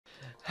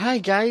Hi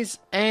guys,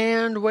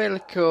 and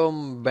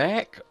welcome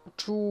back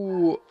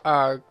to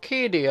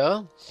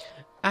Arcadia.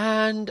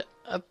 And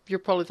you're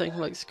probably thinking,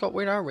 like, Scott,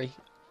 where are we?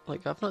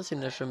 Like, I've not seen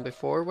this room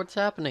before, what's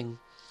happening?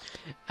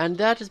 And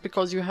that is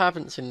because you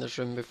haven't seen this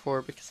room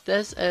before, because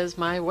this is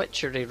my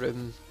Witchery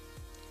room.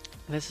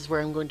 This is where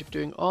I'm going to be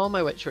doing all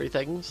my Witchery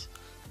things.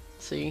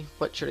 See,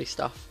 Witchery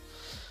stuff.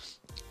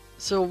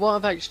 So what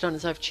I've actually done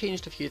is I've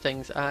changed a few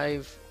things.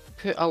 I've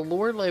put a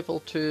lower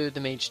level to the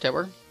Mage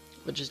Tower,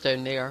 which is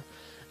down there.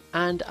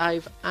 And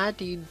I've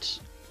added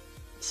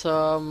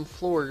some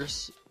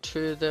floors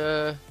to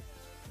the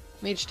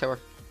Mage Tower,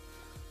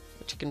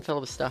 which you can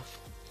fill with stuff.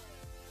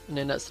 And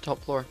then that's the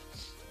top floor.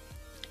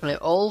 And I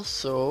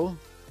also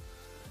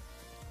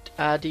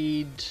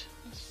added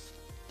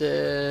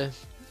the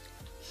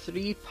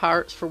 3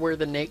 parts for where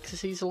the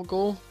nexuses will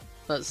go.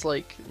 That's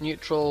like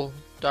neutral,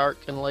 dark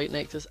and light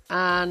nexus.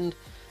 And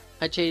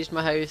I changed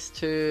my house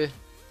to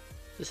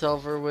the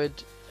silver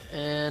wood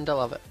and I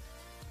love it.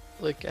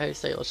 Look how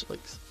stylish it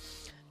looks.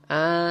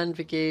 And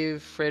we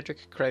gave Frederick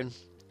a crown.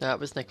 That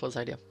was Nicola's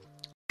idea.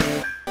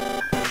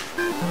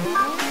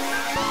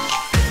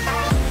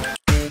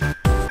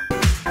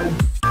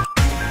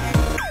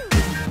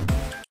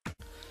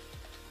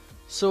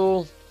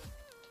 So,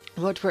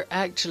 what we're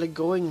actually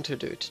going to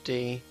do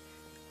today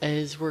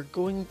is we're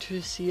going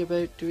to see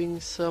about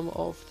doing some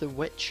of the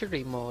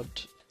Witchery mod.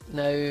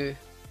 Now,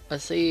 I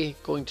say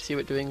going to see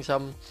about doing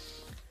some.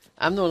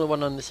 I'm the only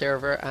one on the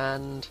server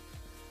and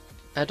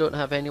I don't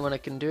have anyone I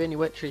can do any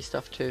Witchery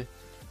stuff to,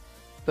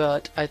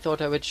 but I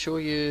thought I would show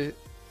you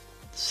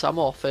some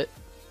of it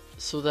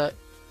so that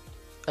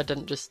I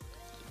didn't just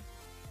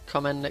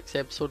come in next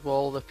episode with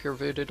all the pure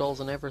voodoo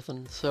dolls and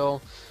everything. So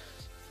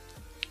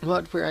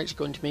what we're actually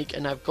going to make,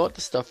 and I've got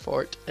the stuff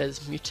for it, is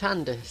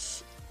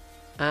Mutandis.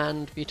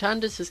 And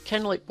Mutandis is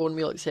kind of like bone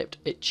meal, except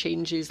it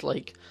changes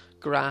like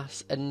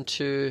grass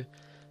into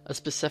a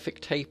specific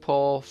type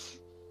of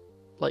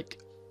like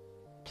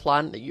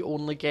plant that you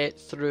only get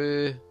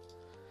through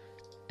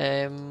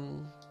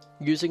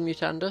using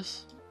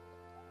Mutandis.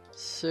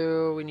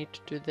 So we need to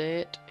do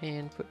that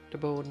and put the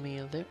bone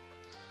meal there.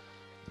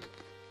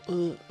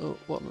 Oh,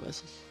 what am I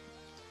missing?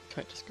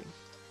 Cactus green.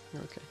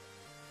 Okay.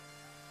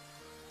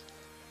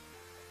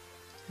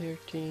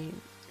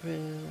 13, 12,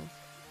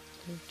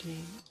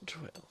 13,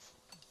 12.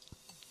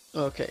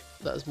 Okay,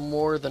 that's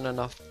more than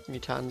enough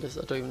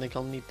Mutandis. I don't even think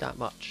I'll need that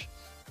much.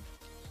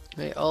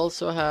 I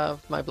also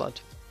have my blood.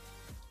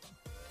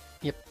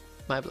 Yep,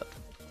 my blood.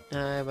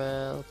 I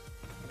will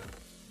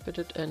put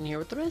it in here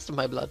with the rest of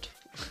my blood.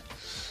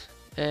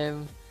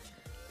 If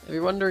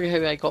you're wondering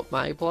how I got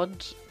my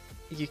blood,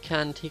 you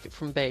can take it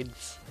from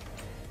beds.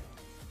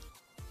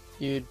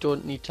 You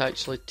don't need to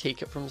actually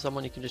take it from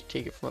someone, you can just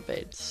take it from a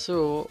bed.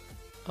 So,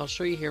 I'll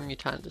show you here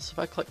Mutandis. If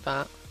I click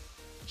that,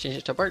 change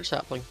it to birch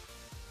sapling,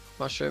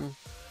 mushroom,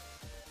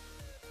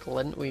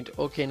 glintweed.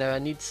 Okay, now I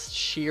need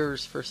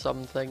shears for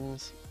some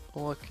things.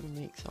 Oh, I can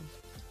make some.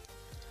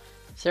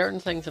 Certain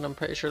things, and I'm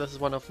pretty sure this is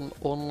one of them,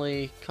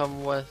 only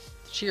come with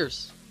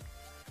shears,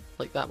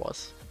 like that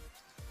was.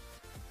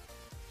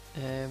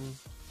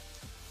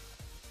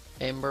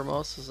 Ember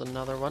moss is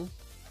another one,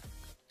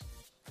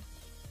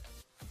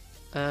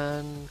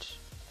 and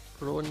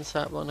rowan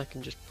sapling I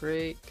can just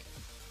break.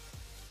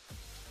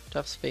 Do I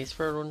have space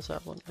for a rowan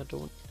sapling? I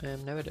don't.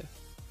 Now I do.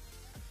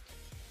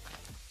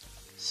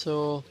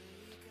 So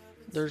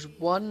there's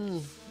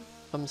one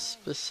I'm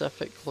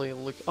specifically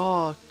looking.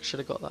 Oh, should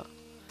have got that.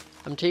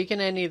 I'm taking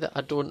any that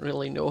I don't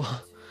really know,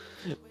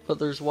 but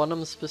there's one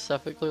I'm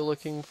specifically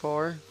looking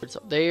for.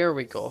 There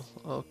we go.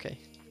 Okay.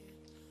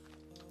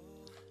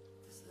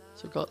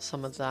 So got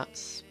some of that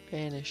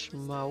Spanish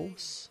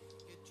mouse,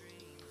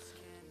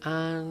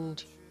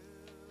 and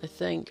I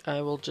think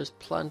I will just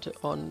plant it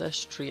on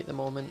this tree at the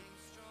moment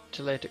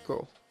to let it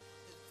grow.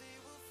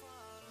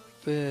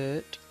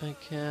 But I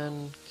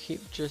can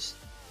keep just,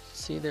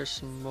 see there's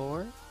some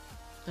more,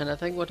 and I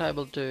think what I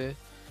will do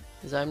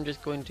is I'm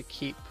just going to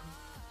keep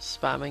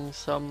spamming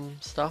some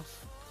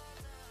stuff,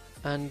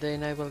 and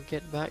then I will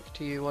get back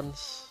to you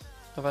once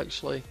I've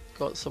actually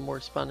got some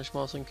more Spanish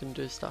moss and can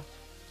do stuff.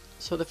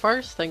 So the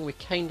first thing we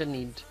kinda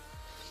need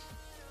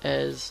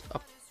is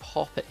a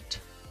poppet.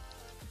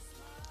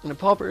 And a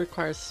poppet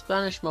requires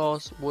Spanish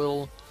moss,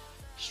 wool,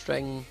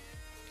 string,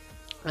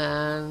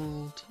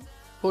 and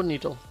bone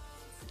needle.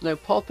 Now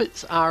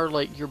poppets are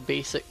like your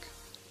basic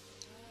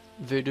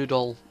voodoo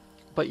doll,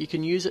 but you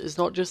can use it as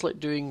not just like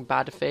doing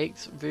bad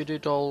effects. Voodoo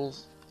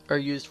dolls are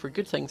used for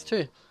good things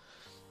too.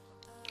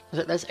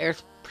 Like this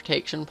earth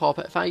protection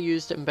poppet, if I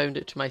used it and bound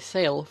it to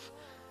myself,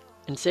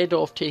 instead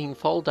of taking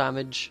fall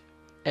damage,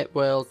 it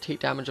will take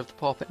damage of the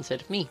poppet instead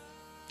of me.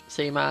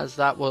 Same as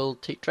that will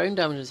take drown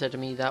damage instead of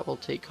me, that will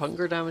take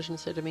hunger damage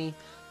instead of me,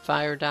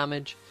 fire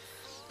damage.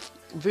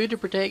 Voodoo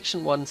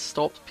protection one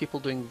stops people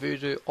doing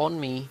voodoo on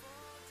me.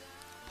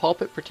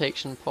 Poppet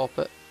protection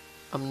poppet,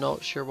 I'm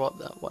not sure what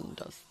that one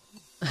does.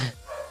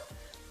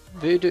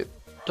 Voodoo,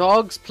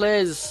 dogs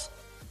please!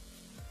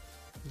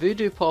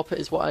 Voodoo poppet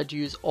is what I'd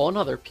use on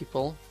other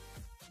people.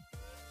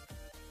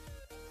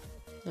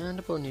 And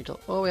a bone needle.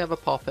 Oh, we have a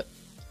poppet.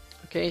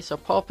 Okay, so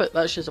poppet,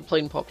 that's just a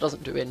plain pop,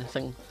 doesn't do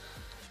anything.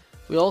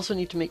 We also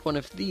need to make one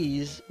of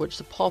these, which is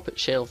a poppet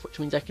shelf, which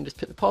means I can just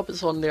put the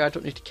poppets on there, I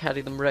don't need to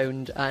carry them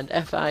round. And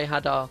if I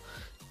had a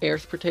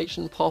earth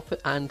protection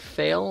poppet and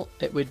fell,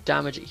 it would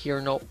damage it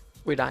here, not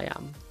where I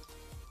am.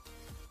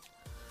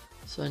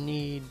 So I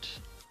need...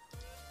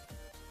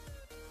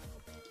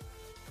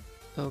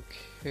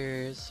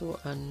 Okay, so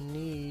I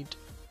need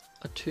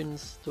a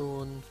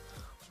tombstone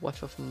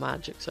whiff of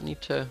magic, so I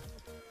need to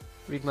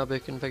read my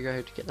book and figure out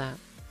how to get that.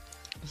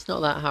 It's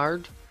not that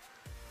hard.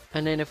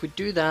 And then if we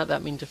do that,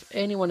 that means if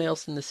anyone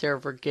else in the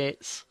server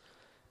gets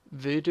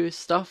voodoo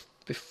stuff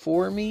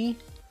before me,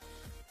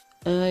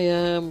 I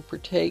am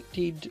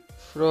protected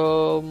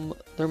from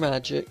their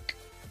magic,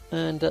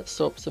 and that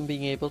stops them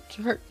being able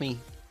to hurt me.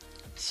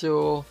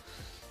 So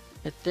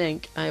I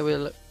think I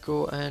will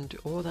go and...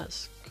 Oh,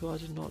 that's cool. I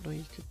did not know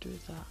you could do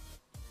that.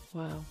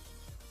 Wow.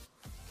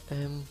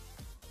 Do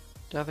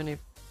I have any...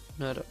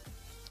 No, I don't.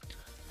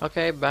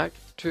 Okay, back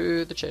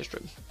to the chest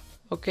room.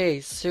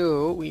 Okay,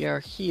 so we are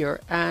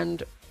here,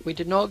 and we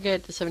did not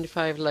get the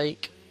 75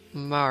 like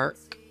mark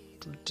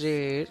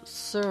today,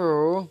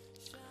 so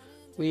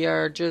we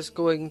are just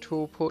going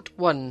to put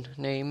one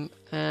name,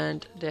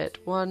 and that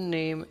one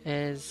name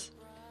is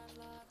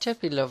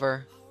Chippy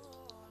Lover.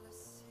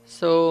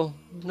 So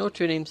no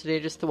two names today,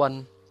 just the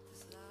one.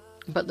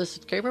 But the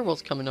subscriber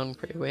wall's coming on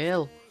pretty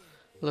well.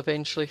 We'll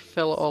eventually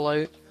fill it all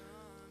out,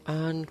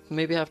 and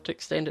maybe have to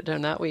extend it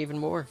down that way even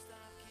more.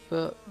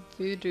 But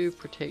voodoo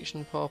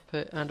protection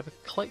poppet, and if I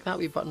click that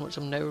wee button, which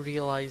I'm now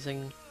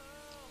realising,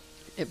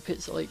 it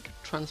puts it like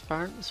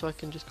transparent, so I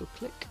can just go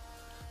click,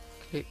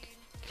 click,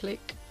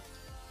 click,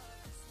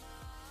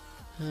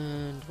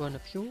 and one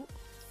of you,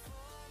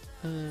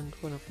 and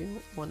one of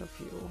you, one of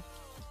you,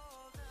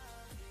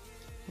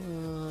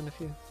 one of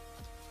you,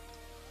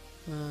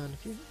 one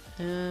of you,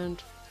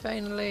 and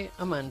finally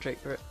a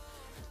mandrake root.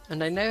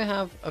 And I now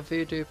have a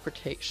voodoo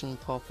protection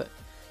poppet,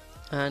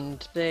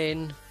 and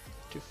then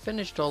to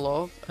finish it all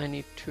off, I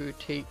need to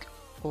take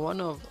one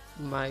of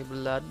my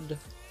blood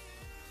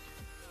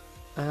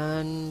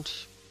and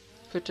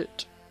put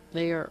it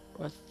there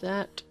with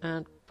that,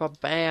 and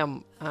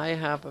ba-bam! I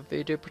have a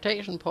voodoo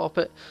protection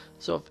poppet,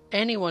 so if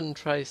anyone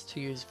tries to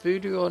use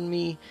voodoo on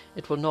me,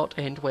 it will not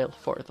end well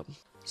for them.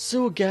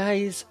 So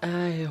guys,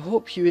 I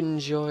hope you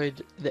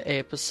enjoyed the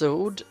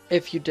episode.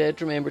 If you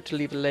did, remember to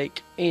leave a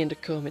like and a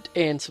comment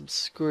and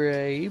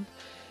subscribe.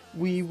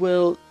 We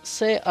will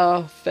set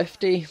a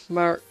 50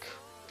 mark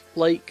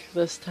like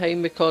this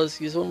time, because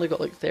he's only got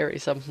like 30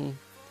 something.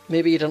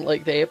 Maybe you didn't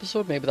like the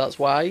episode, maybe that's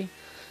why.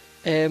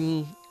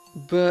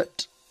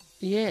 But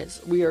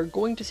yes, we are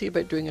going to see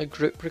about doing a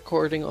group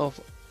recording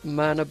of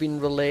Mana Bean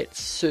Roulette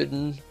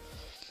soon.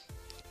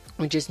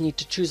 We just need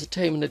to choose a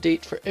time and a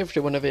date for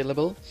everyone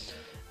available,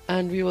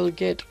 and we will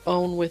get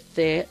on with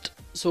that,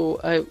 so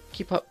I'll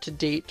keep up to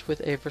date with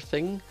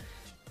everything.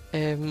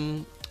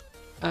 And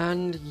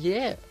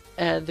yeah,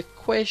 the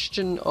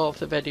question of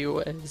the video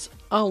is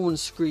on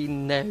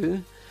screen now.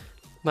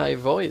 My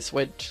voice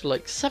went to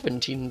like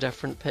 17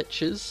 different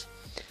pitches,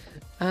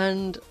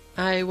 and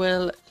I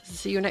will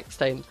see you next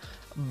time.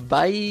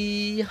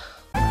 Bye!